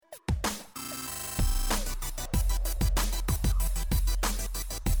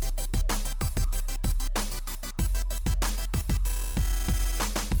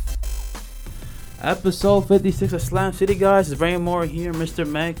Episode 56 of Slam City, guys. It's Rain Moore here, Mr.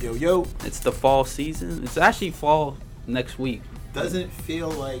 Meg. Yo, yo. It's the fall season. It's actually fall next week. Doesn't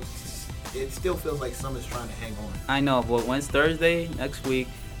feel like... It still feels like summer's trying to hang on. I know, but when it's Thursday next week,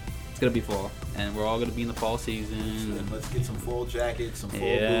 it's going to be fall. And we're all going to be in the fall season. So let's get some fall jackets, some fall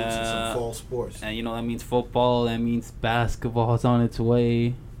boots, and some fall sports. And, that means football. That means basketball's on its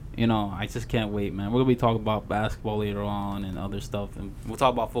way. I just can't wait, man. We're going to be talking about basketball later on and other stuff. And we'll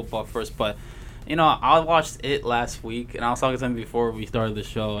talk about football first, but... I watched it last week, and I was talking to him before we started the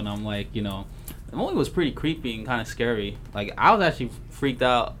show, and I'm like, the movie was pretty creepy and kind of scary. Like, I was actually freaked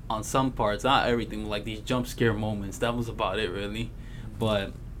out on some parts, not everything, like these jump scare moments. That was about it, really.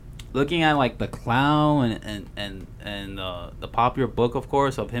 But looking at, like, the clown and the popular book, of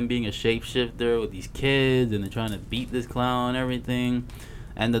course, of him being a shapeshifter with these kids, and they're trying to beat this clown and everything.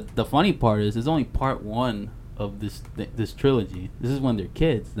 And the funny part is, it's only part one of this trilogy. This is when they're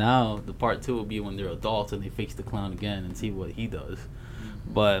kids. Now the part 2 will be when they're adults and they face the clown again and see what he does.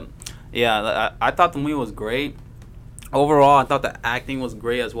 But yeah, I thought the movie was great. Overall, I thought the acting was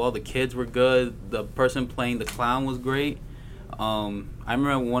great as well. The kids were good. The person playing the clown was great. I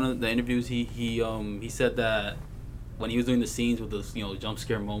remember one of the interviews he said that when he was doing the scenes with those jump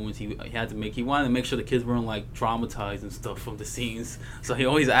scare moments, he wanted to make sure the kids weren't like traumatized and stuff from the scenes. So he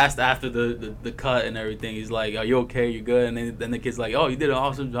always asked after the cut and everything. He's like, "Are you okay? You good?" And then the kid's like, "Oh, you did an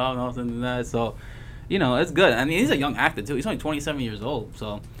awesome job," and all that. So, it's good. I mean, he's a young actor too. He's only 27 years old.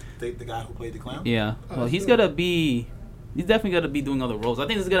 So the guy who played the clown. Yeah. Well, he's definitely gonna be doing other roles. I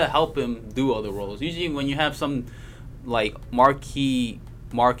think this is gonna help him do other roles. Usually, when you have some like marquee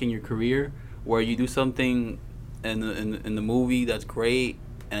mark in your career where you do something in the movie that's great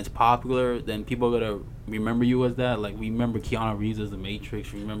and it's popular, then people are gonna remember you as that. Like, we remember Keanu Reeves as the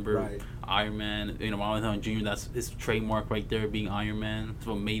Matrix. We remember Iron Man. Robert Downey Jr. That's his trademark right there, being Iron Man. That's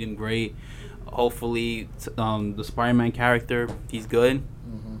what made him great. Hopefully, the Spider-Man character, he's good.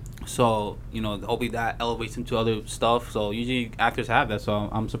 Mm-hmm. So hopefully that elevates him to other stuff. So usually actors have that. So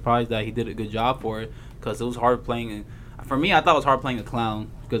I'm surprised that he did a good job for it, because it was hard playing. For me, I thought it was hard playing a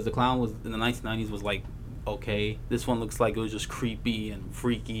clown, because the clown was in the 1990s was like, okay, this one looks like it was just creepy and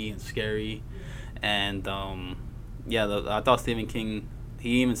freaky and scary. And I thought Stephen King,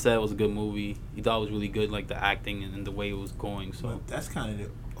 he even said it was a good movie. He thought it was really good, like the acting and the way it was going. So well, that's kind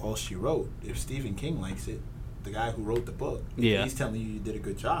of all she wrote. If Stephen King likes it, the guy who wrote the book, he's telling you did a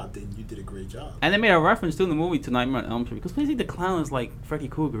good job, then you did a great job. And they made a reference to in the movie to Nightmare on Elm Street, because basically the clown is like Freddy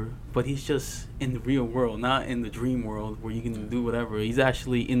Krueger, but he's just in the real world, not in the dream world where you can do whatever. He's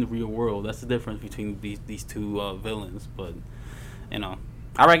actually in the real world. That's the difference between these two villains. But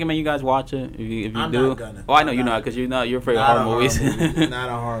I recommend you guys watch it if you I'm do. Not gonna. Well, I know you're not, because you're afraid of horror movies. Not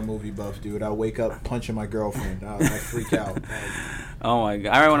a horror movie buff, dude. I'll wake up punching my girlfriend. I'll freak out. Oh my god!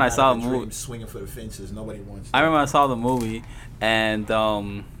 I remember when I saw the movie, swinging for the fences. Nobody wants. I remember when I saw the movie, and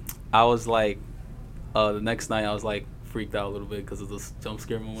I was like, the next night I was like freaked out a little bit because of those jump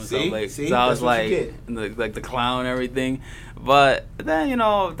scare moments. See? So I was like, the clown and everything. But then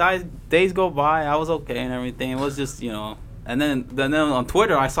days go by, I was okay and everything. It was just And then on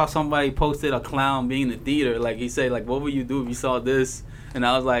Twitter, I saw somebody posted a clown being in the theater. Like, he said, like, what would you do if you saw this? And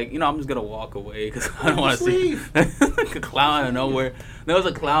I was like, I'm just going to walk away because I don't want to see a clown out of nowhere. There was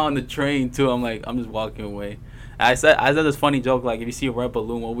a clown on the train, too. I'm like, I'm just walking away. I said this funny joke, like, if you see a red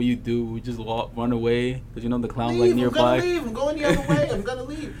balloon, what will you do? We just run away? Because the clown's, like, nearby. I'm going the other way. I'm going to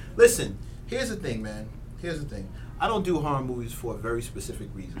leave. Listen, here's the thing, man. I don't do horror movies for a very specific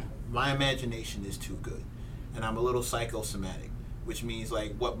reason. My imagination is too good. And I'm a little psychosomatic, which means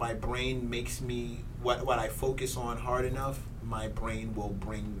like what my brain makes me, what I focus on hard enough, my brain will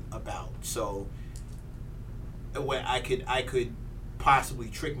bring about. So when I could possibly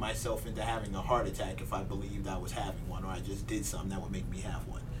trick myself into having a heart attack if I believed I was having one, or I just did something that would make me have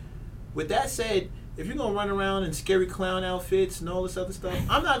one. With that said, if you're gonna run around in scary clown outfits and all this other stuff,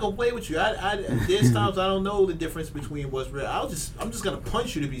 I'm not gonna play with you. There's times I don't know the difference between what's real. I'm just gonna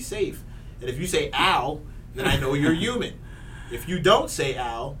punch you to be safe. And if you say ow, then I know you're human. If you don't say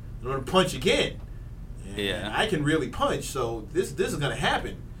ow, I'm going to punch again. And I can really punch, so this is going to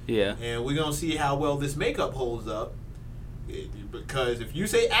happen. Yeah. And we're going to see how well this makeup holds up. Because if you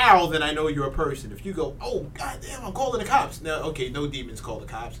say ow, then I know you're a person. If you go, oh, goddamn, I'm calling the cops. Now, okay, no demons call the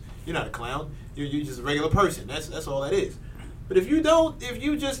cops. You're not a clown. You're just a regular person. That's all that is. But if you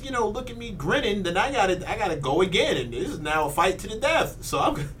just, look at me grinning, then I gotta go again. And this is now a fight to the death. So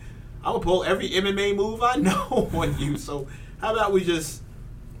I'm gonna pull every MMA move I know on you. So how about we just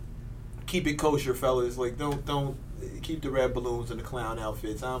keep it kosher, fellas? Like don't keep the red balloons and the clown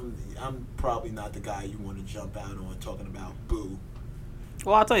outfits. I'm probably not the guy you want to jump out on talking about boo.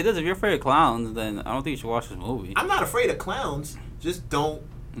 Well, I'll tell you this: if you're afraid of clowns, then I don't think you should watch this movie. I'm not afraid of clowns. Just don't.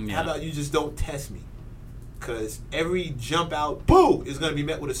 Yeah. How about you just don't test me? Because every jump out, boo, is going to be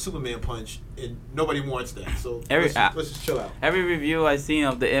met with a Superman punch, and nobody wants that. So let's just chill out. Every review I seen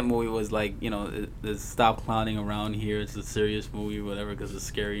of the It movie was like, stop clowning around here. It's a serious movie or whatever because it's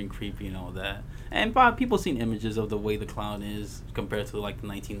scary and creepy and all that. And people seen images of the way the clown is compared to like the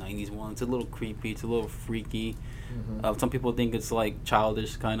 1990s one. It's a little creepy. It's a little freaky. Mm-hmm. Some people think it's like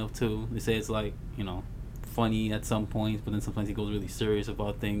childish kind of too. They say it's like, funny at some points, but then sometimes he goes really serious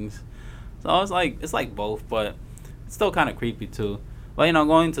about things. So it's like both, but it's still kind of creepy too. But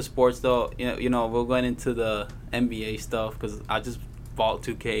going into sports though, we're going into the NBA stuff because I just bought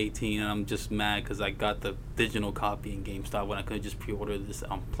 2K18 and I'm just mad because I got the digital copy in GameStop when I could just pre-order this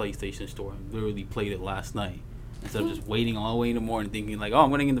on PlayStation Store and literally played it last night instead of just waiting all the way in the morning thinking like, oh, I'm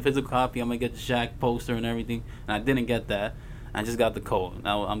gonna get the physical copy, I'm gonna get the Shaq poster and everything, and I didn't get that. I just got the code.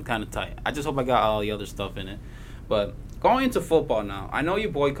 Now I'm kind of tight. I just hope I got all the other stuff in it, but. Going into football now, I know you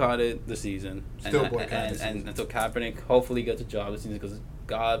boycotted the season. Still boycotted the season. And so Kaepernick hopefully gets a job this season because,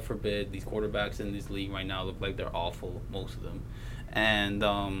 God forbid, these quarterbacks in this league right now look like they're awful, most of them. And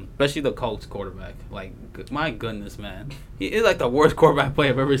especially the Colts quarterback. Like, my goodness, man. He is like the worst quarterback play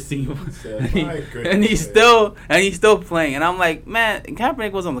I've ever seen. And he's still playing. And I'm like, man,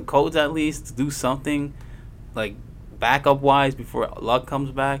 Kaepernick was on the Colts at least to do something, like, backup-wise before Luck comes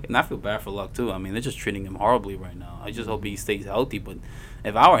back. And I feel bad for Luck, too. I mean, they're just treating him horribly right now. I just hope he stays healthy. But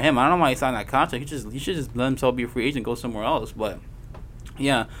if I were him, I don't know why he signed that contract. He should just let himself be a free agent, go somewhere else. But,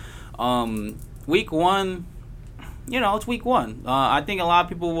 yeah. Week 1, it's week 1. I think a lot of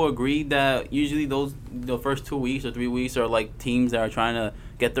people will agree that usually the first 2 weeks or 3 weeks are like teams that are trying to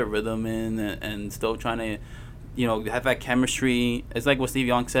get their rhythm in and still trying to, have that chemistry. It's like what Steve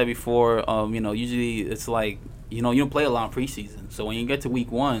Young said before. Usually it's like, you don't play a lot in preseason. So when you get to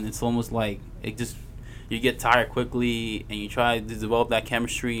week 1, it's almost like you get tired quickly and you try to develop that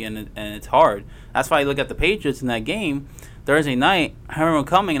chemistry and it's hard. That's why I look at the Patriots in that game Thursday night. I remember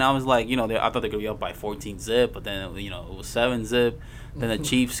coming and I was like, I thought they were going to be up by 14-zip, but then, it was 7-zip. Then the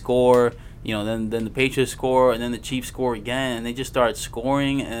Chiefs score, then the Patriots score, and then the Chiefs score again, and they just started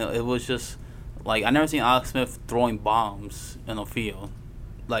scoring, and it was just, like, I never seen Alex Smith throwing bombs in the field.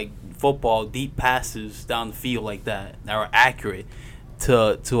 Like, football, deep passes down the field like that are accurate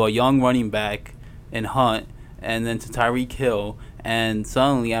to a young running back in Hunt, and then to Tyreek Hill, and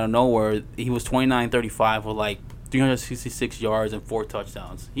suddenly, out of nowhere, he was 29-35 with, like, 366 yards and 4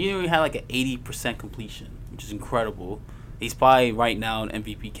 touchdowns. He had, like, an 80% completion, which is incredible. He's probably right now an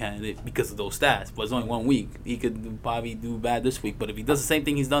MVP candidate because of those stats, but it's only 1 week. He could probably do bad this week, but if he does the same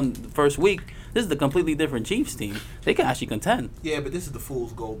thing he's done the first week, this is a completely different Chiefs team. They can actually contend. Yeah, but this is the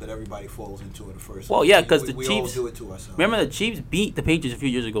fool's gold that everybody falls into in the first. Well, yeah, because the we Chiefs all do it to ourselves. Remember, the Chiefs beat the Patriots a few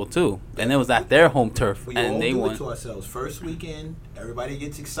years ago too, and it was at their home turf, and they won. We all do it to ourselves. First weekend, everybody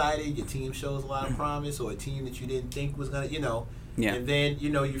gets excited. Your team shows a lot of promise, or a team that you didn't think was gonna, Yeah. And then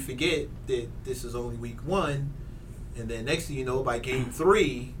you forget that this is only week 1. And then next thing you know, by game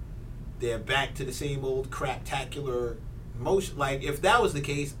 3, they're back to the same old craptacular motion. Like, if that was the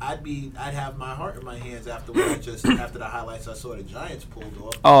case, I'd have my heart in my hands after after the highlights I saw the Giants pulled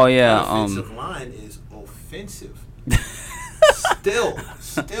off. Oh yeah, the offensive line is offensive. Still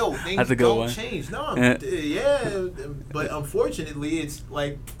things don't change. No, yeah, but unfortunately, it's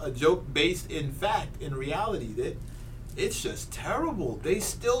like a joke based in fact, in reality, that. It's just terrible. They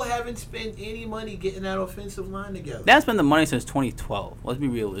still haven't spent any money getting that offensive line together. That's been the money since 2012. Let's be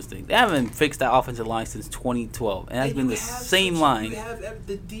realistic. They haven't fixed that offensive line since 2012. And that's been the same line.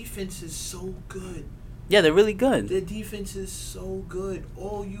 The defense is so good. Yeah, they're really good. The defense is so good.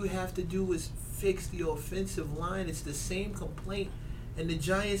 All you have to do is fix the offensive line. It's the same complaint. And the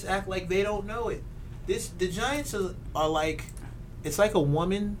Giants act like they don't know it. The Giants are like, it's like a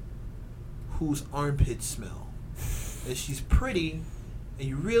woman whose armpits smell. And she's pretty, and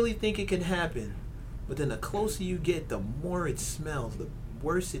you really think it can happen, but then the closer you get, the more it smells, the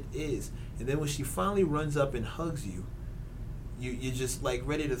worse it is. And then when she finally runs up and hugs you, you're just like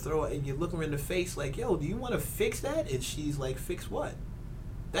ready to throw it, and you look her in the face like, yo, do you want to fix that? And she's like, fix what?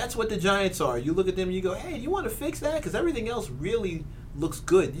 That's what the Giants are. You look at them and you go, hey, do you want to fix that? Because everything else really looks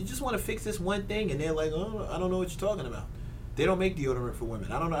good. You just want to fix this one thing, and they're like, oh, I don't know what you're talking about. They don't make deodorant for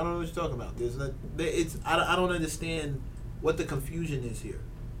women. I don't know what you're talking about. I don't understand what the confusion is here.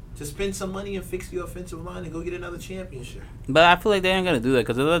 To spend some money and fix the offensive line and go get another championship. But I feel like they ain't gonna do that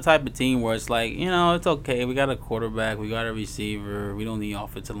because they're the type of team where it's like, it's okay. We got a quarterback, we got a receiver. We don't need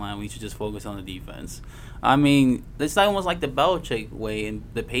offensive line. We should just focus on the defense. I mean, it's almost like the Belichick way in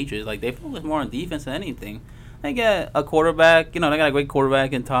the Patriots. Like, they focus more on defense than anything. They get a quarterback. You know, they got a great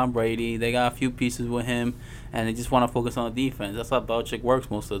quarterback in Tom Brady. They got a few pieces with him, and they just want to focus on the defense. That's how Belichick works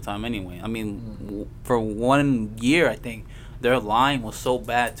most of the time anyway. I mean, for 1 year, I think, their line was so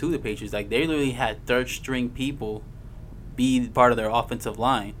bad, too, the Patriots. Like, they literally had third-string people be part of their offensive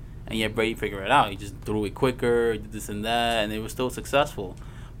line, and yet Brady figured it out. He just threw it quicker, did this and that, and they were still successful.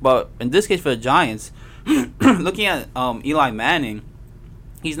 But in this case for the Giants, looking at Eli Manning,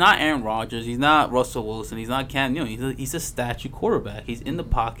 he's not Aaron Rodgers, he's not Russell Wilson, he's not Cam Newton. He's a statue quarterback. He's in the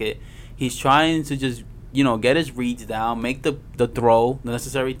pocket. He's trying to just, get his reads down, make the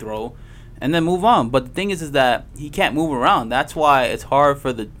necessary throw, and then move on. But the thing is that he can't move around. That's why it's hard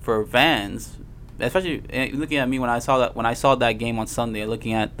for fans, especially looking at me when I saw that game on Sunday,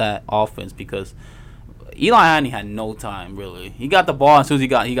 looking at that offense, because Eli Manning had no time really. He got the ball as soon as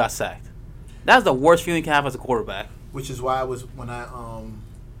he got sacked. That's the worst feeling you can have as a quarterback. Which is why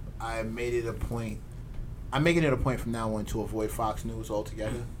I made it a point. I'm making it a point from now on to avoid Fox News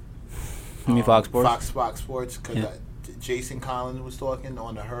altogether. You mean Fox Sports? Fox Sports, because Jason Collins was talking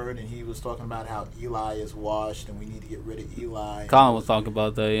on the Herd, and he was talking about how Eli is washed and we need to get rid of Eli. Colin was talking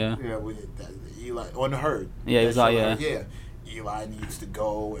about that, yeah. Yeah, Eli on the Herd. Yeah, he was like, yeah. Yeah, Eli needs to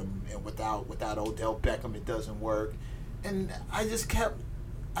go, and without Odell Beckham, it doesn't work. And I just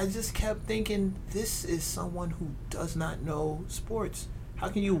kept thinking, this is someone who does not know sports. How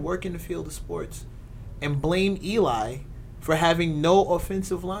can you work in the field of sports and blame Eli for having no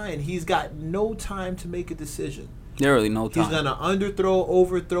offensive line? He's got no time to make a decision. Literally no time. He's going to underthrow,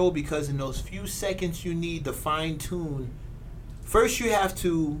 overthrow, because in those few seconds you need to fine-tune. First you have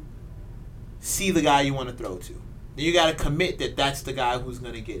to see the guy you want to throw to. Then you got to commit that that's the guy who's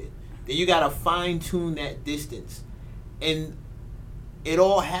going to get it. Then you got to fine-tune that distance. And it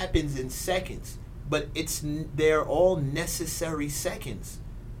all happens in seconds. But they're all necessary seconds.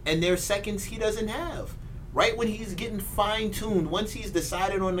 And they're seconds he doesn't have. Right when he's getting fine-tuned, once he's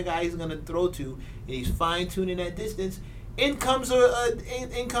decided on the guy he's going to throw to, and he's fine-tuning that distance, in comes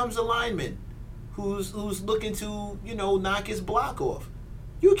a lineman who's looking to, knock his block off.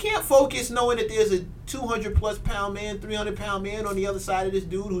 You can't focus knowing that there's a 200-plus pound man, 300-pound man on the other side of this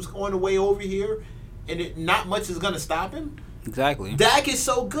dude who's on the way over here, and not much is going to stop him. Exactly. Dak is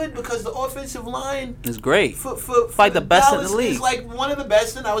so good because the offensive line is great. For like the best in the league. It's like one of the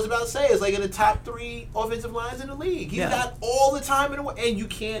best, and I was about to say, it's like in the top 3 offensive lines in the league. He's got all the time in the world, and you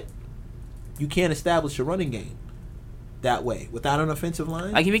can't establish a running game that way without an offensive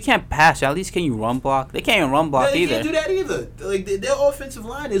line. Like, if you can't pass, at least can you run block? They can't even run block either. They can't do that either. Like, their offensive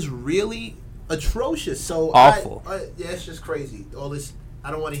line is really atrocious. So awful. It's just crazy. All this, I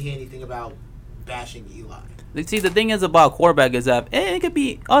don't want to hear anything about bashing Eli. See, the thing is about quarterback is that it could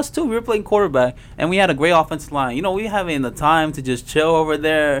be us too. We were playing quarterback, and we had a great offensive line. We having the time to just chill over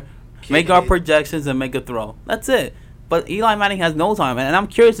there, make our projections, and make a throw. That's it. But Eli Manning has no time, and I'm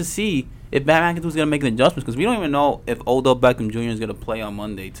curious to see if Matt McAdoo's going to make an adjustment, because we don't even know if Odell Beckham Jr. is going to play on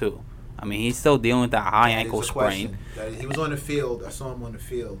Monday too. I mean, he's still dealing with that high ankle sprain. He was on the field. I saw him on the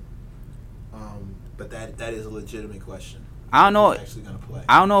field. But that is a legitimate question. I don't know. Actually gonna play.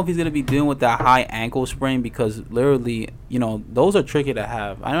 I don't know if he's gonna be dealing with that high ankle sprain, because literally, those are tricky to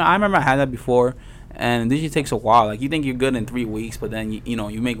have. I remember I had that before, and it usually takes a while. Like, you think you're good in 3 weeks, but then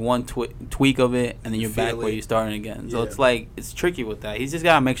you make one tweak of it, and then you're back where you're starting again. So it's like, it's tricky with that. He's just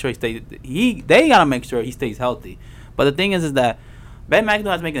gotta make sure they gotta make sure he stays healthy. But the thing is that Ben McAdoo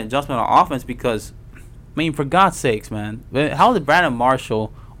has to make an adjustment on offense, because, I mean, for God's sakes, man, how did Brandon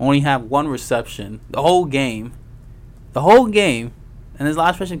Marshall only have 1 reception the whole game? And his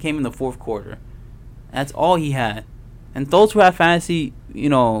last reception came in the 4th quarter. That's all he had. And those who have fantasy,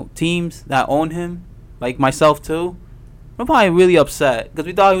 teams that own him, like myself too, we're probably really upset, because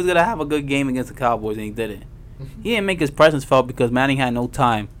we thought he was going to have a good game against the Cowboys, and he didn't. He didn't make his presence felt because Manning had no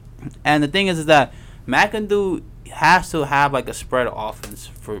time. And the thing is that McAdoo has to have like a spread offense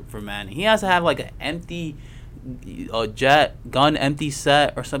for Manning. He has to have like an empty gun empty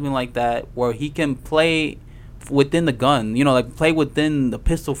set or something like that, where he can play within the gun, like play within the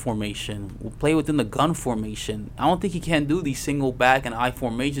pistol formation, play within the gun formation. I don't think he can do these single back and eye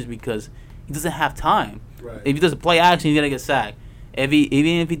formations because he doesn't have time. Right. If he does a play action, he's gonna get sacked.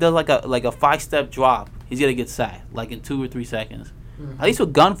 Even if he does like a 5-step drop, he's gonna get sacked like in 2 or 3 seconds. Mm-hmm. At least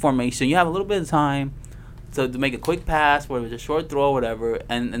with gun formation, you have a little bit of time to make a quick pass, whether it's a short throw or whatever,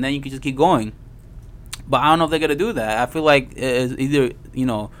 and then you can just keep going. But I don't know if they're gonna do that. I feel like it's either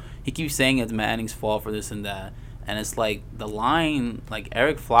he keeps saying it's Manning's fault for this and that. And it's like the line, like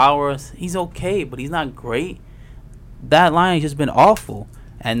Eric Flowers, he's okay, but he's not great. That line has just been awful.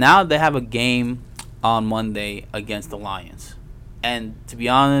 And now they have a game on Monday against the Lions. And to be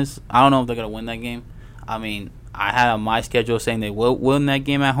honest, I don't know if they're going to win that game. I mean, I had on my schedule saying they will win that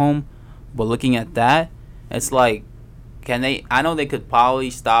game at home, but looking at that, it's like, can they? I know they could probably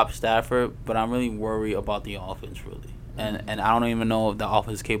stop Stafford, but I'm really worried about the offense, really. And I don't even know if the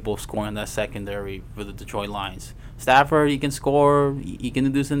offense is capable of scoring that secondary for the Detroit Lions. Stafford, he can score. He can do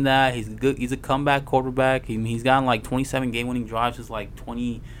this and that. He's good. He's a comeback quarterback. He's gotten like 27 game-winning drives since like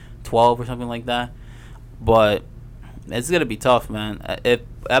 2012 or something like that. But it's gonna be tough, man. If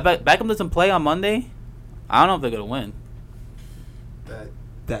Beckham doesn't play on Monday, I don't know if they're gonna win.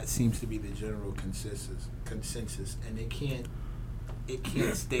 That seems to be the general consensus, and it can't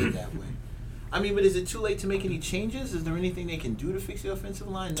stay that way. I mean, but is it too late to make any changes? Is there anything they can do to fix the offensive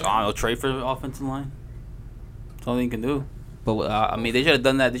line? No. I'll trade for the offensive line. That's all they can do. But I mean, they should have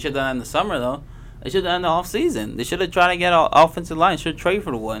done that. They should have done that in the summer, though. They should have done it in the off season. They should have tried to get an offensive line. Should have traded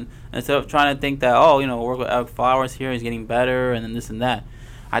for the one instead of trying to think that work with Eric Flowers here. He's getting better, and then this and that.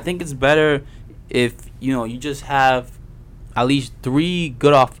 I think it's better if you just have at least 3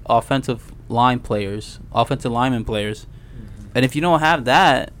 good offensive lineman players, and if you don't have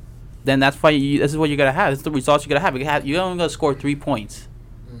that, then that's why this is what you gotta have. This is the results you gotta have. You're only gonna score 3 points.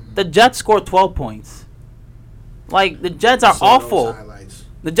 Mm-hmm. The Jets scored 12 points. Like, the Jets are awful.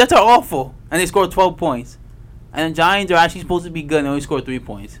 The Jets are awful, and they scored 12 points. And the Giants are actually supposed to be good, and they only scored 3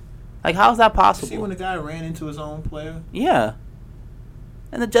 points. Like, how is that possible? See when the guy ran into his own player? Yeah.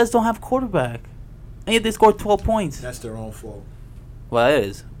 And the Jets don't have a quarterback. And yet they scored 12 points. That's their own fault. Well, it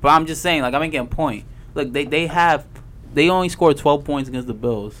is. But I'm just saying, like, I'm making a point. Look, they only scored 12 points against the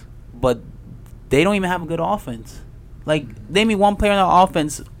Bills. But they don't even have a good offense. Like, name me one player on the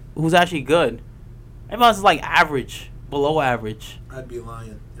offense who's actually good. Everyone else is, like, average, below average. I'd be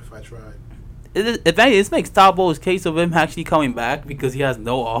lying if I tried. If anything, this makes Talbot's case of him actually coming back because he has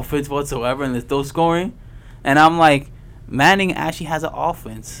no offense whatsoever and they're still scoring. And I'm like, Manning actually has an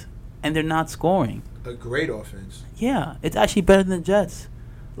offense, and they're not scoring. A great offense. Yeah, it's actually better than the Jets.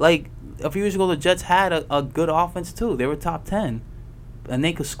 Like, a few years ago, the Jets had a good offense, too. They were top 10, and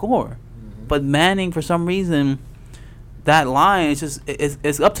they could score. Mm-hmm. But Manning, for some reason, that line,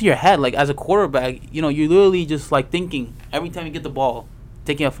 it's up to your head. Like, as a quarterback, you're literally just, like, thinking every time you get the ball,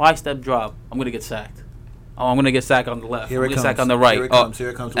 taking a 5-step drop, I'm going to get sacked. Oh, I'm going to get sacked on the left. Here I'm it going to get comes. sacked on the right. Here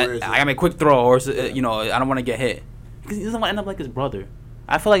it comes. Where is it? I got to make a quick throw, or, I don't want to get hit. Because he doesn't want to end up like his brother.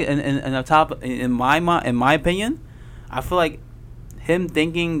 I feel like in my opinion, I feel like him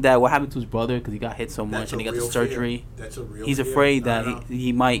thinking that what happened to his brother because he got hit so much and he got the surgery. That's a real He's fear. afraid that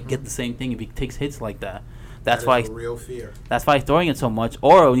he might get the same thing if he takes hits like that. That's why a real fear. That's why he's throwing it so much.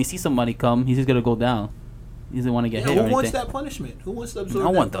 Or when he sees somebody come, he's just gonna go down. He doesn't want to get hit. Who wants that punishment? Who wants to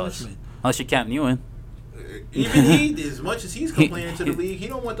absorb that punishment? Unless you're Cam Newton. Even he, as much as he's complaining to the league, he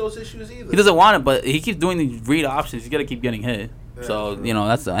don't want those issues either. He doesn't want it, but he keeps doing these read options. He's got to keep getting hit. Yeah, so,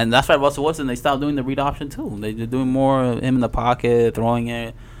 that's why Russell Wilson, they stopped doing the read option too. They're doing more of him in the pocket, throwing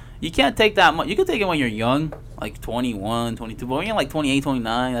it. You can't take that much. You can take it when you're young, like 21, 22. But when you're like 28,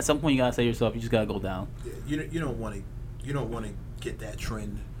 29, at some point you got to say to yourself, you just got to go down. Yeah, you don't want to get that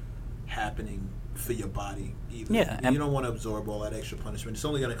trend happening for your body either. Yeah, you don't want to absorb all that extra punishment. It's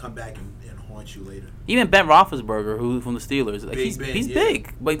only going to come back and haunt you later. Even Ben Roethlisberger, who's from the Steelers, like he's yeah.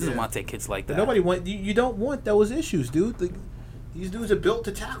 big, but he doesn't want to take hits like that. But you don't want those issues, dude. These dudes are built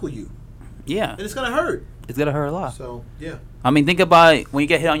to tackle you. Yeah, and it's gonna hurt. It's gonna hurt a lot. So yeah. I mean, think about it when you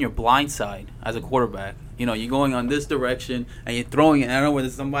get hit on your blind side as a quarterback. You're going on this direction and you're throwing it. And I don't know whether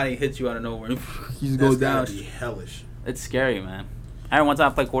somebody hits you out of nowhere. You just go down. That's gotta be hellish. It's scary, man. I remember one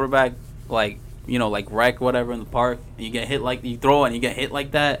time I played quarterback, like rec whatever in the park, and you get hit like you throw and you get hit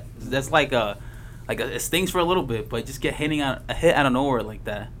like that. That's it stings for a little bit, but just get hit out of nowhere like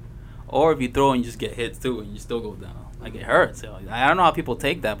that. Or if you throw and you just get hit too and you still go down. Like, it hurts. I don't know how people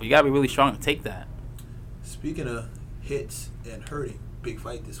take that, but you gotta be really strong to take that. Speaking of hits and hurting, big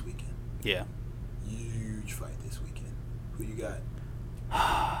fight this weekend. Yeah. Huge fight this weekend. Who you got?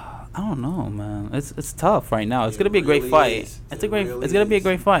 I don't know, man. It's tough right now. It's gonna be a great fight. It's gonna be a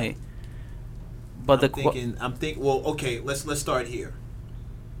great fight. But I'm thinking. Well, okay. Let's start here.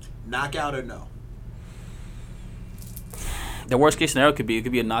 Knockout or no? The worst case scenario could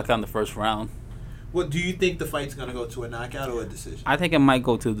be a knockout in the first round. Well, do you think the fight's gonna go to a knockout or a decision? I think it might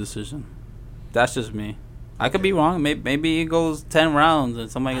go to a decision. That's just me. I could be wrong. Maybe it goes 10 rounds and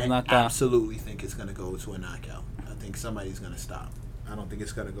somebody gets knocked out. I absolutely think it's gonna go to a knockout. I think somebody's gonna stop. I don't think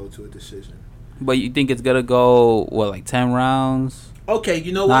it's gonna go to a decision. But you think it's gonna go 10 rounds? Okay,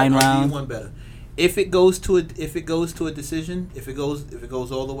 you know what? 9 rounds. I'll do you one better. If it goes to a decision, if it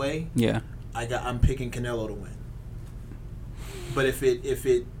goes all the way, yeah. I'm picking Canelo to win. But if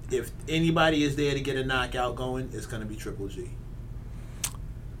anybody is there to get a knockout going, it's going to be Triple G.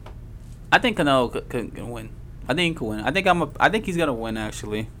 I think Canelo can win. I think he can win. I think he's gonna win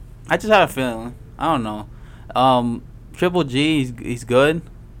actually. I just have a feeling. I don't know. Triple G, he's good,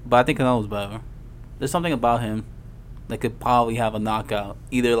 but I think Canelo's better. There's something about him that could probably have a knockout,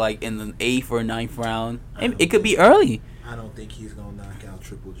 either like in the 8th or 9th round. It could be early. I don't think he's gonna knock out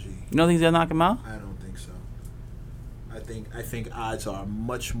Triple G. You don't think he's gonna knock him out? I don't think so. I think odds are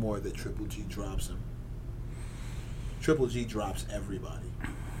much more that Triple G drops him. Triple G drops everybody.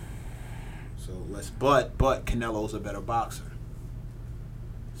 So but Canelo's a better boxer.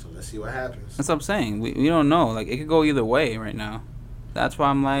 So let's see what happens. That's what I'm saying. We don't know. Like, it could go either way right now. That's why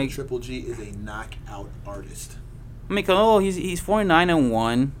I'm like, Triple G is a knockout artist. I mean, Canelo, he's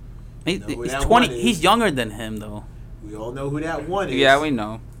 49-1. He's 20. He's younger than him though. We all know who that one is. Yeah, we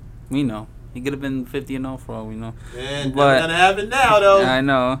know. He could have been 50-0 for all we know. And but gonna happen now though. I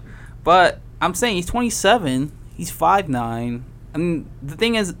know, but I'm saying he's 27. He's 5'9". I mean, the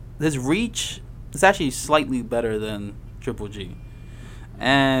thing is, his reach is actually slightly better than Triple G.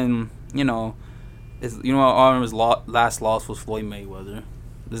 And his last loss was Floyd Mayweather.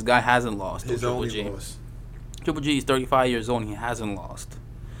 This guy hasn't lost. His only loss. Triple G is 35 years old and he hasn't lost.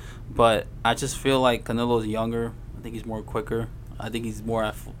 But I just feel like Canelo's younger. I think he's more quicker. I think he's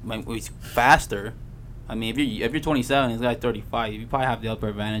he's faster. I mean, if you're 27, this guy's 35, you probably have the upper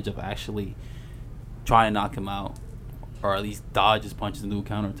advantage of actually trying to knock him out, or at least dodge his punches and do a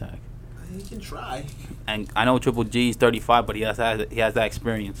counterattack. He can try. And I know Triple G is 35, but he has that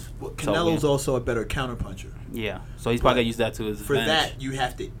experience. Well, Canelo's also a better counterpuncher. Yeah, so he's probably gonna use that to his advantage. For that, you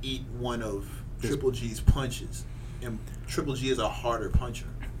have to eat one of Triple G's punches, and Triple G is a harder puncher,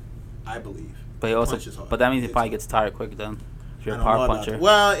 I believe. But that means he probably gets tired quicker then. If you're a power puncher.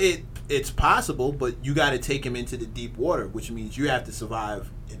 Well, it's possible, but you got to take him into the deep water, which means you have to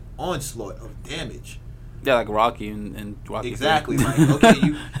survive an onslaught of damage. Yeah, like Rocky and Rocky. Exactly. Like,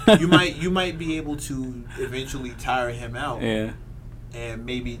 okay, you might be able to eventually tire him out. Yeah. And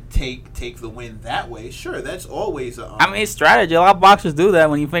maybe take the win that way. Sure, that's always a. I mean, it's strategy. A lot of boxers do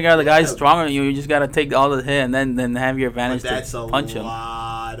that. When you figure out the guy's stronger than you, you just gotta take all the hit and then have your advantage to punch him. That's a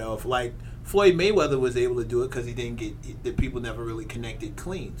lot of like. Floyd Mayweather was able to do it because the people never really connected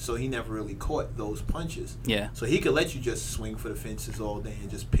clean, so he never really caught those punches. Yeah. So he could let you just swing for the fences all day and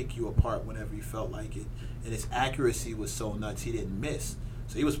just pick you apart whenever he felt like it. And his accuracy was so nuts, he didn't miss.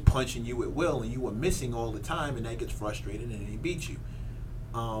 So he was punching you at will, and you were missing all the time, and that gets frustrated, and he beat you.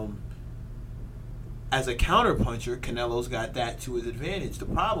 As a counter puncher, Canelo's got that to his advantage. The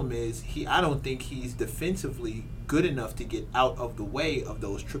problem is I don't think he's defensively good enough to get out of the way of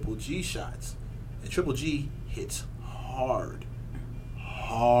those Triple G shots. And Triple G hits hard.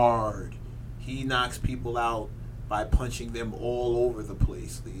 He knocks people out by punching them all over the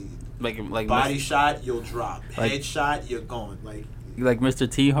place. Like body shot, you'll drop. Head shot, you're gone. Like Mr.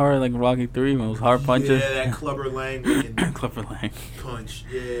 T Hard, like Rocky 3, when it was hard punches. Yeah, that Clubber Lang Clubber Lang punch.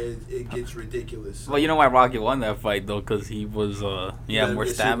 Yeah, it gets ridiculous. Well, you know why Rocky won that fight though? Because he was he had more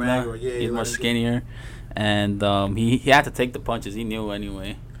stamina. He's more skinnier, and he had to take the punches. He knew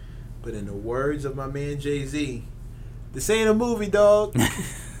anyway. But in the words of my man Jay-Z, this ain't a movie, dog.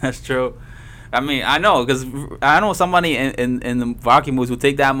 That's true. I mean, I know because I know somebody in the Rocky movies would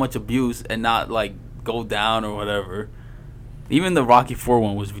take that much abuse and not like go down or whatever. Even the Rocky 4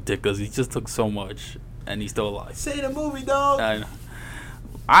 one was ridiculous. He just took so much, and he's still alive. Say the movie, dog. I know.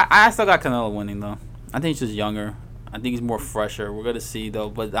 I still got Canelo winning, though. I think he's just younger. I think he's more fresher. We're going to see, though.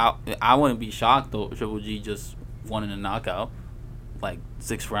 But I wouldn't be shocked, though, if Triple G just won in a knockout. Like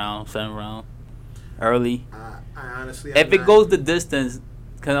 6th round, 7th round. Early. I honestly... If it goes the distance,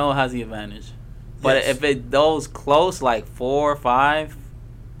 Canelo has the advantage. But if it goes close, like 4 or 5,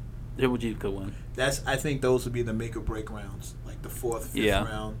 Triple G could win. I think those would be the make or break rounds, like the 4th, 5th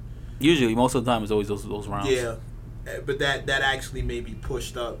round. Usually, most of the time, it's always those rounds. Yeah, but that actually may be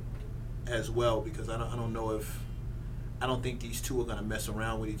pushed up as well because I don't think these two are gonna mess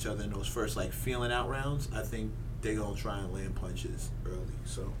around with each other in those first like feeling out rounds. I think they're gonna try and land punches early.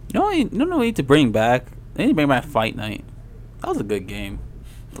 So no need to bring back. They need to bring back Fight Night. That was a good game.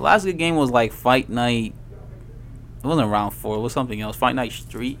 The last good game was like Fight Night. It wasn't round 4. It was something else. Fight Night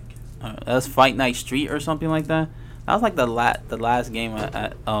Street. That was Fight Night Street or something like that. That was like the last game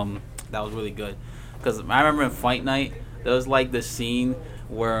that was really good. Because I remember in Fight Night there was like this scene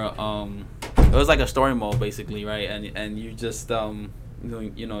where it was like a story mode basically, right? And you just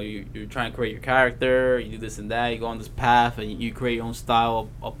you're trying to create your character, you do this and that, you go on this path and you create your own style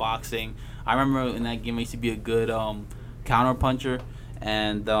of boxing. I remember in that game I used to be a good counter puncher,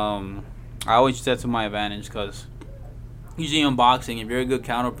 and I always use that to my advantage because usually in boxing, if you're a good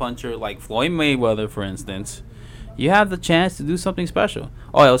counter puncher, like Floyd Mayweather, for instance, You have the chance to do something special.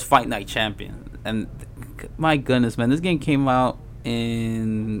 Oh, it was Fight Night Champion, and my goodness, man, this game came out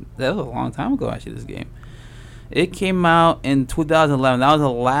that was a long time ago. Actually, this game. It came out in 2011. That was the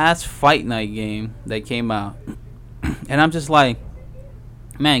last Fight Night game that came out. And I'm just like,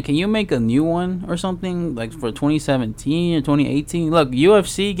 man, can you make a new one or something like for 2017 or 2018? Look,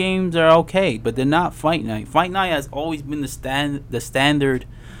 UFC games are okay, but they're not Fight Night. Fight Night has always been the standard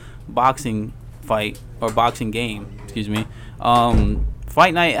boxing fight or boxing game. Excuse me.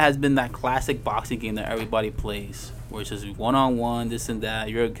 Fight Night has been that classic boxing game that everybody plays, where it's just one-on-one, this and that.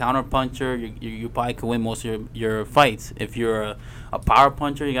 You're a counter puncher. You probably can win most of your fights. If you're a power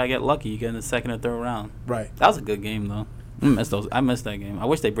puncher, you gotta get lucky. You get in the second or third round. Right. That was a good game though. I missed that game. I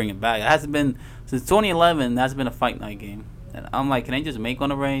wish they bring it back. It hasn't been since 2011. That's been a Fight Night game. And I'm like, can they just make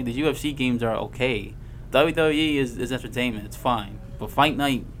one already? The UFC games are okay. WWE is entertainment. It's fine. But Fight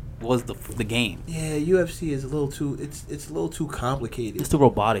Night was the game. Yeah, UFC is a little too. It's a little too complicated. It's too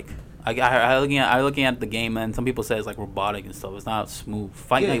robotic. I looking at the game, and some people say it's like robotic and stuff. It's not smooth.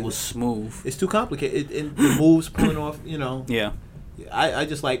 Fight Night was smooth. It's too complicated. And the moves pulling off. Yeah. I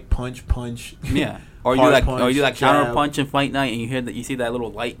just like punch. Yeah. Or you do that counter punch in Fight Night, and you see that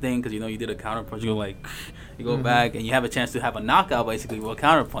little light thing because you did a counter punch. You go you go back, and you have a chance to have a knockout basically with a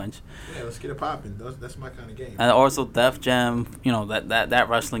counter punch. Yeah, let's get it popping. That's my kind of game. And also Def Jam, that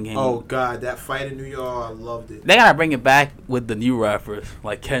wrestling game. Oh God, that fight in New York, I loved it. They gotta bring it back with the new rappers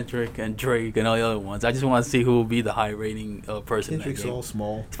like Kendrick and Drake and all the other ones. I just want to see who will be the high rating person. Kendrick's all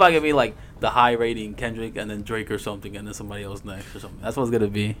small. It's probably gonna be like the high rating Kendrick and then Drake or something, and then somebody else next or something. That's what it's gonna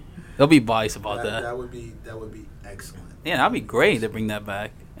be. They'll be biased about that. That would be excellent. Yeah, that'd be great to bring that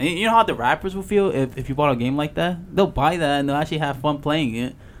back. And you know how the rappers will feel if you bought a game like that? They'll buy that and they'll actually have fun playing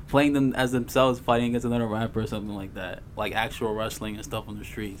it. Playing them as themselves, fighting against another rapper or something like that. Like actual wrestling and stuff on the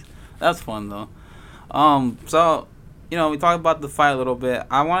streets. That's fun, though. So, we talked about the fight a little bit.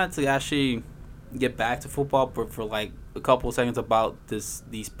 I wanted to actually get back to football for like a couple of seconds about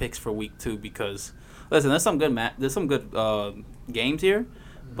these picks for week 2 because, listen, there's some good games here.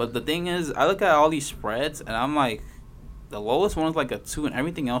 But the thing is, I look at all these spreads, and I'm like, the lowest one is like a 2, and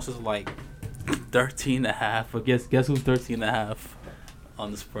everything else is like 13.5. But guess who's 13.5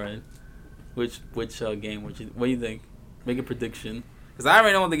 on the spread? Which game? What do you think? Make a prediction, because I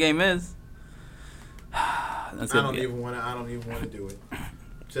already know what the game is. I don't even want to do it.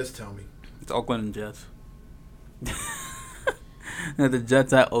 Just tell me. It's Oakland and Jets. The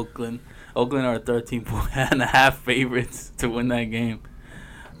Jets at Oakland. Oakland are 13.5 favorites to win that game.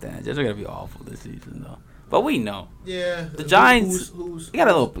 Damn, Jets are gonna be awful this season though. But we know. Yeah. The Giants. We got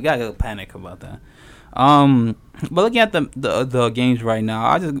a little panic about that. But looking at the games right now,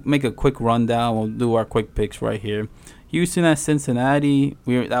 I'll just make a quick rundown. We'll do our quick picks right here. Houston at Cincinnati.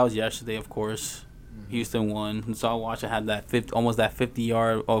 That was yesterday, of course. Houston won. So Washington had that almost that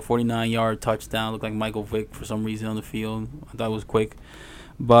 50-yard or 49-yard touchdown. Looked like Michael Vick for some reason on the field. I thought it was quick.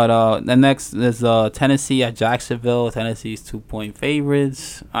 But the next is Tennessee at Jacksonville. Tennessee's 2-point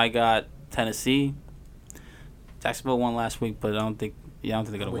favorites. I got Tennessee. Jacksonville won last week, but I don't think they're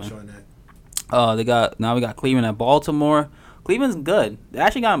gonna win. We got Cleveland at Baltimore. Cleveland's good. They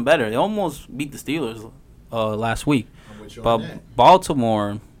actually gotten better. They almost beat the Steelers last week. But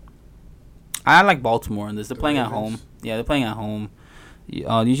Baltimore, I like Baltimore in this. They're playing at home. Yeah, they're playing at home.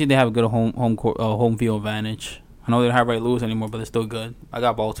 Usually they have a good home field advantage. I know they don't have Ray Lewis anymore, but they're still good. I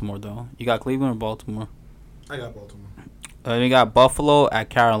got Baltimore though. You got Cleveland or Baltimore? I got Baltimore. We got Buffalo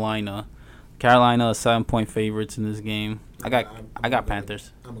at Carolina. Carolina is 7-point favorites in this game. I got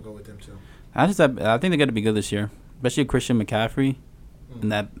Panthers. I'm gonna go with them too. I think they're gonna be good this year, especially Christian McCaffrey,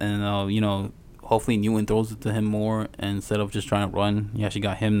 and hopefully Newton throws it to him more instead of just trying to run. You actually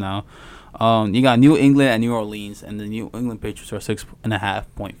got him now. You got New England and New Orleans, and the New England Patriots are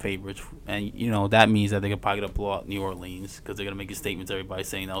 6.5-point favorites, and that means that they could probably blow out New Orleans because they're gonna make a statement to everybody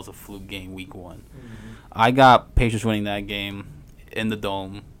saying that was a fluke game week 1. Mm-hmm. I got Patriots winning that game in the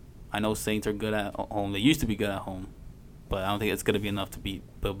Dome. I know Saints are good at home. They used to be good at home, but I don't think it's gonna be enough to beat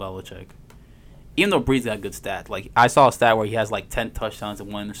Bill Belichick. Even though Breeze got a good stat, like I saw a stat where he has like 10 touchdowns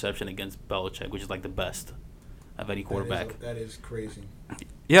and 1 interception against Belichick, which is like the best of any quarterback. That is crazy.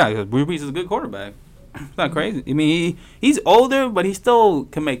 Yeah, because Breeze is a good quarterback. It's not crazy. I mean, he's older, but he still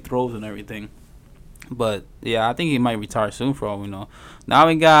can make throws and everything. But yeah, I think he might retire soon for all we know. Now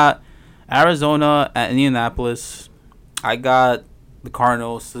we got Arizona at Indianapolis. I got the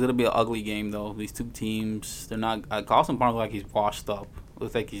Cardinals. It's gonna be an ugly game though. These two teams, they're not. Carson Palmer looks like he's washed up.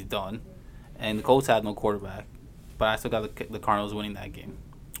 Looks like he's done. And the Colts had no quarterback, but I still got the Cardinals winning that game.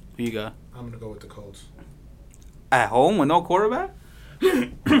 Who you got? I'm gonna go with the Colts. At home with no quarterback?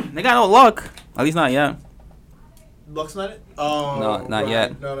 They got no luck. At least not yet. Luck's not it? Oh, No, not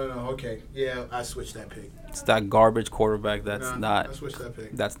yet. No. Okay. Yeah, I switched that pick. It's that garbage quarterback. I switched that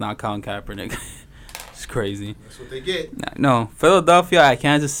pick. That's not Colin Kaepernick. It's crazy. That's what they get. No, Philadelphia at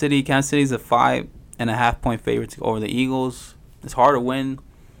Kansas City. Kansas City's a 5.5 point favorite over the Eagles. It's hard to win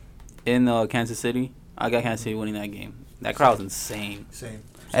in Kansas City. I got Kansas City winning that game. That crowd's insane. Same.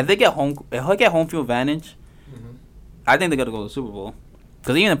 If they get home field advantage, I think they're gonna go to the Super Bowl.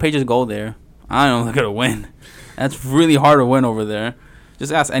 Because even the Patriots go there, I don't know if they're gonna win. That's really hard to win over there.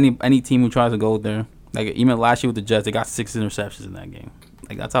 Just ask any team who tries to go there. Like even last year with the Jets, they got 6 interceptions in that game.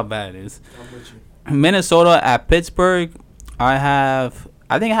 Like that's how bad it is. I'm with you. Minnesota at Pittsburgh. I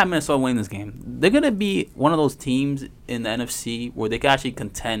think I have Minnesota winning this game. They're gonna be one of those teams in the NFC where they can actually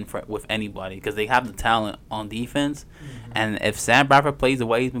contend with anybody because they have the talent on defense. And if Sam Bradford plays the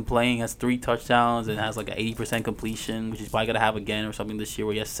way he's been playing, has 3 touchdowns and has like an 80% completion, which he's probably gonna have again or something this year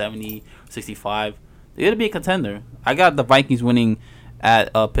where he has 70, 65, they're gonna be a contender. I got the Vikings winning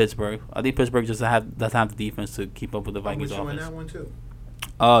at Pittsburgh. I think Pittsburgh just doesn't have the defense to keep up with the Vikings offense. That one too.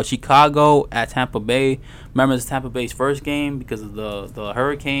 Chicago at Tampa Bay. Remember, it's Tampa Bay's first game because of the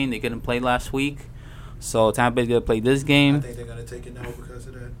hurricane. They couldn't play last week. So Tampa Bay's going to play this game. I think they're going to take it now because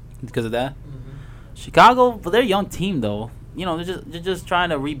of that. Because of that? Mm-hmm. Chicago, but they're a young team, though. You know, they're just trying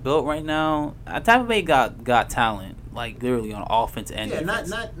to rebuild right now. Tampa Bay got talent, like literally on offense and defense.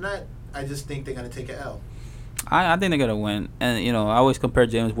 Not. I just think they're going to take an L. I think they're gonna win, and you know I always compare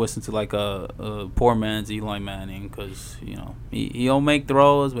Jameis Winston to like a poor man's Eli Manning because you know he'll make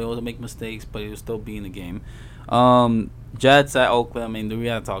throws, but he'll make mistakes, but he'll still be in the game. Jets at Oakland. I mean, we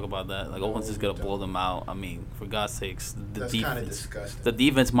gotta talk about that. Like Oakland's just gonna blow them out. I mean, for God's sakes, That's kind of disgusting. The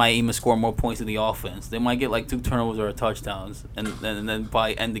defense might even score more points than the offense. They might get like 2 turnovers or touchdowns, and then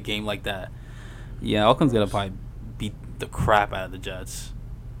probably end the game like that. Yeah, Oakland's gonna probably beat the crap out of the Jets.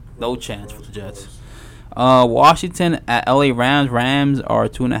 No chance for the Jets. Washington at LA Rams. Rams are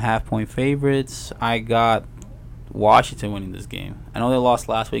 2.5 point favorites. I got Washington winning this game. I know they lost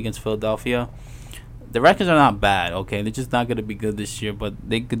last week against Philadelphia. The records are not bad, okay? They're just not going to be good this year, but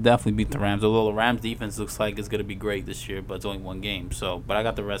they could definitely beat the Rams. Although the Rams defense looks like it's going to be great this year, but it's only one game. So, but I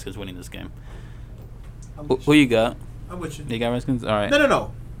got the Redskins winning this game. Who you got? I'm with you. You got Redskins? All right.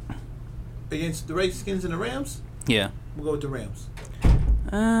 No. Against the Redskins and the Rams? Yeah. We'll go with the Rams.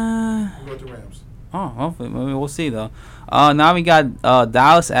 We'll go with the Rams. Oh, hopefully. Maybe we'll see, though. Now we got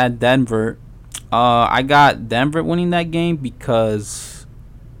Dallas at Denver. I got Denver winning that game because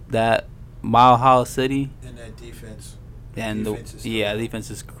that Mile High City. And that defense. And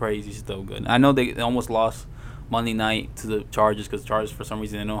defense is crazy, still good. I know they almost lost Monday night to the Chargers because the Chargers, for some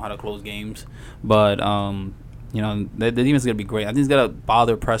reason, they know how to close games. But, you know, the defense is going to be great. I think it's going to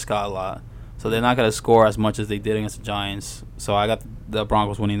bother Prescott a lot. So they're not going to score as much as they did against the Giants. So I got the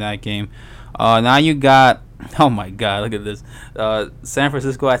Broncos winning that game. Now you got, oh my God, look at this. San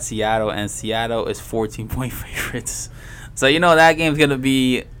Francisco at Seattle, and Seattle is 14-point favorites. So you know that game's going to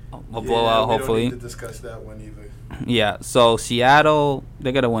be a blowout, hopefully. We don't need to discuss that one either. Yeah, so Seattle,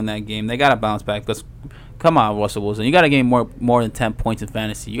 they're going to win that game. They got to bounce back because, come on, Russell Wilson. You got to gain more than 10 points in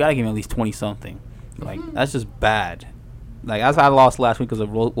fantasy. You got to give him at least 20-something. Like, that's just bad. Like, that's how I lost last week because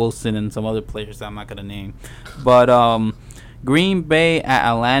of Wilson and some other players that I'm not going to name. But, Green Bay at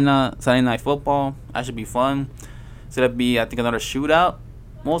Atlanta, Sunday Night Football. That should be fun. It's going to be, I think, another shootout,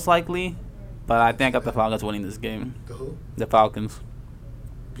 most likely. But I think I got the Falcons winning this game. The who? The Falcons.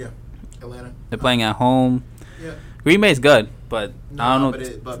 Yeah, Atlanta. They're playing at home. Yeah. Green Bay's good, but I don't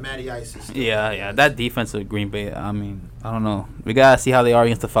know. But Matty Ice is still Yeah. That defense of Green Bay, I mean, I don't know. We got to see how they are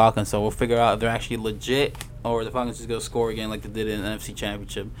against the Falcons, so we'll figure out if they're actually legit or the Falcons just going to score again like they did in the NFC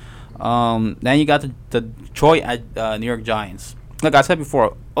Championship. Then you got the Detroit at New York Giants. Like I said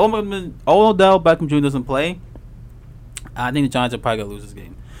before, Odell Beckham Jr. doesn't play. I think the Giants are probably going to lose this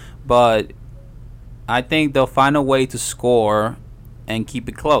game. But I think they'll find a way to score and keep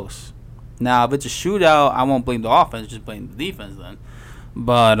it close. Now, if it's a shootout, I won't blame the offense, just blame the defense then.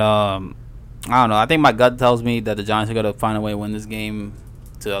 But, I don't know. I think my gut tells me that the Giants are going to find a way to win this game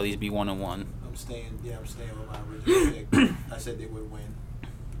to at least be 1-1. I'm staying with my original pick. I said they would win.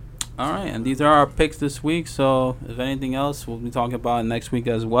 All right, and these are our picks this week. So, if anything else, we'll be talking about it next week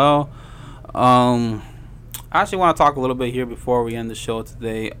as well. I actually want to talk a little bit here before we end the show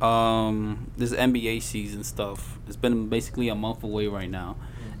today. This NBA season stuff. It's been basically a month away right now.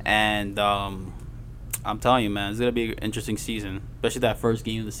 And I'm telling you, man, it's going to be an interesting season. Especially that first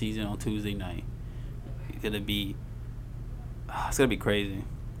game of the season on Tuesday night. It's going to be crazy.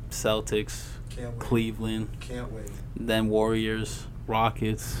 Celtics, Cleveland. Can't wait. Then Warriors,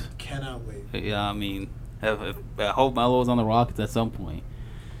 Rockets. Cannot wait. Yeah, I mean, I hope Melo's on the Rockets at some point.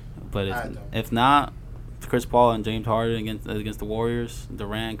 But if not, Chris Paul and James Harden against the Warriors,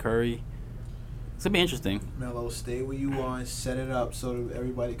 Durant, Curry. It's gonna be interesting. Melo, stay where you are and set it up so that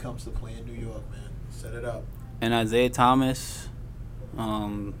everybody comes to play in New York, man. Set it up. And Isaiah Thomas, I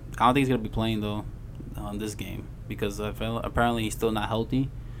don't think he's gonna be playing though on this game because apparently he's still not healthy.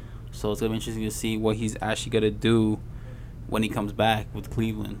 So it's gonna be interesting to see what he's actually gonna do when he comes back with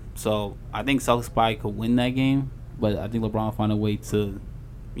Cleveland. So I think Celtics probably could win that game, but I think LeBron will find a way to,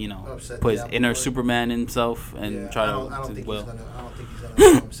 put his inner Superman in himself and try to. I don't think he's gonna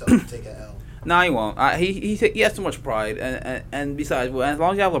allow himself to take an L. No, he won't. He has too much pride, and besides, as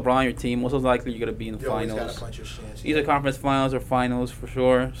long as you have LeBron on your team, most likely you're gonna be in the finals. Got a bunch of chance, either conference finals or finals for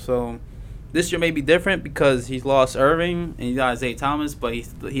sure. So this year may be different because he's lost Irving and he's got Isaiah Thomas, but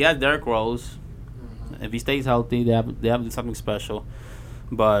he has Derrick Rose. Mm-hmm. If he stays healthy, they have to do something special.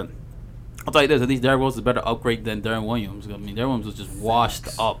 But I'll tell you this: at least Derrick Rose is a better upgrade than Deron Williams. I mean, Deron Williams was just washed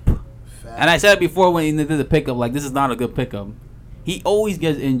up. And I said it before when he did the pickup, like this is not a good pickup. He always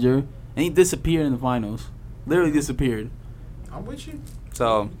gets injured. And he disappeared in the finals. Literally disappeared. I'm with you.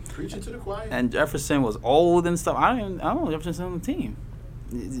 So preaching to the choir. And Jefferson was old and stuff. I don't know if Jefferson's still on the team.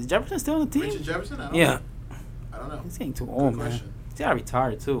 Is Jefferson still on the team? Richard Jefferson? I don't know. He's getting too old, man. He's gotta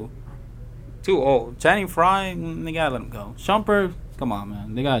retire too. Too old. Channing Frye, they gotta let him go. Shumpert, come on,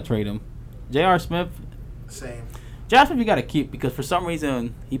 man. They gotta trade him. J.R. Smith. Same. J.R. Smith you gotta keep because for some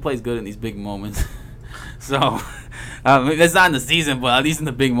reason he plays good in these big moments. So it's not in the season, but at least in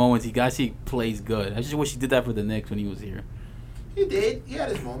the big moments, he actually plays good. I just wish he did that for the Knicks when he was here. He did. He had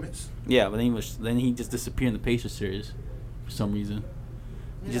his moments. Yeah, but then he just disappeared in the Pacers series for some reason.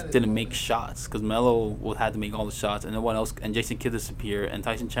 He just didn't make shots because Melo had to make all the shots, and no one else. And Jason Kidd disappeared, and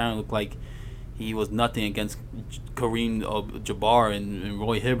Tyson Chandler looked like he was nothing against Kareem Jabbar and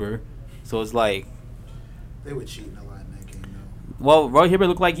Roy Hibbert. So it's like they were cheating a lot in that game, though. Well, Roy Hibbert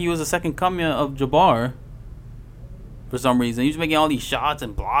looked like he was a second coming of Jabbar. For some reason, he was making all these shots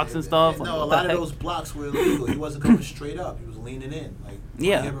and blocks and stuff. No, a lot of those blocks were illegal. He wasn't coming straight up. He was leaning in.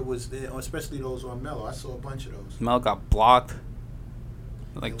 Hibbert was there, especially those on Melo. I saw a bunch of those. Melo got blocked.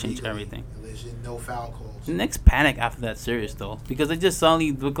 Changed everything. No foul calls. The Knicks panic after that series though, because they just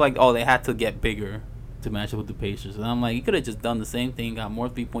suddenly looked like they had to get bigger to match up with the Pacers. And I'm like, you could have just done the same thing, got more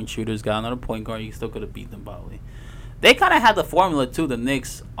 3-point shooters, got another point guard. You still could have beat them probably. They kind of had the formula too. The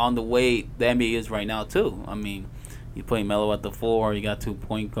Knicks on the way the NBA is right now too. I mean. You play Melo at the 4, you got 2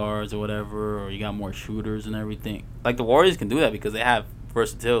 point guards or whatever, or you got more shooters and everything. Like, the Warriors can do that because they have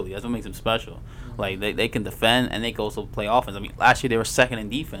versatility. That's what makes them special. Like, they can defend and they can also play offense. I mean, last year they were second in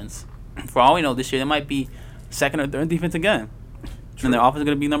defense. For all we know, this year they might be second or third in defense again. True. And their offense is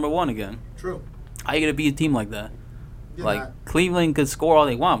going to be number 1 again. True. How are you going to beat a team like that? Cleveland could score all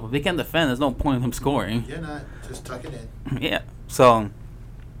they want, but if they can't defend, there's no point in them scoring. You're not. Just tuck it in. Yeah. So,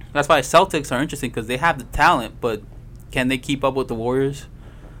 that's why Celtics are interesting because they have the talent, but can they keep up with the Warriors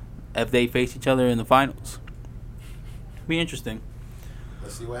if they face each other in the finals? Be interesting.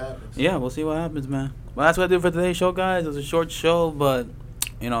 Let's see what happens. Yeah, we'll see what happens, man. Well, that's what I do for today's show, guys. It was a short show, but,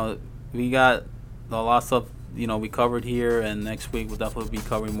 we got a lot of stuff, we covered here, and next week we'll definitely be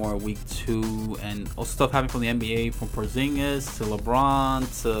covering more week 2, and also stuff happening from the NBA, from Porzingis to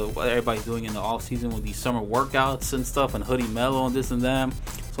LeBron to what everybody's doing in the offseason with these summer workouts and stuff, and Hoodie Melo and this and that.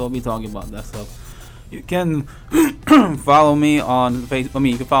 So we'll be talking about that stuff. You can follow me on Facebook.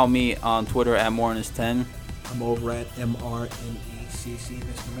 You can follow me on Twitter at Mornis10. I'm over at MRNECC,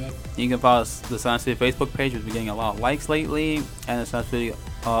 Mr. Mac. You can follow the Science City Facebook page, which has been getting a lot of likes lately, and the Science City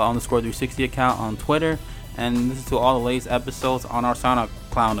 _360 account on Twitter. And listen to all the latest episodes on our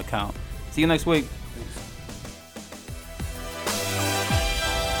SoundCloud account. See you next week.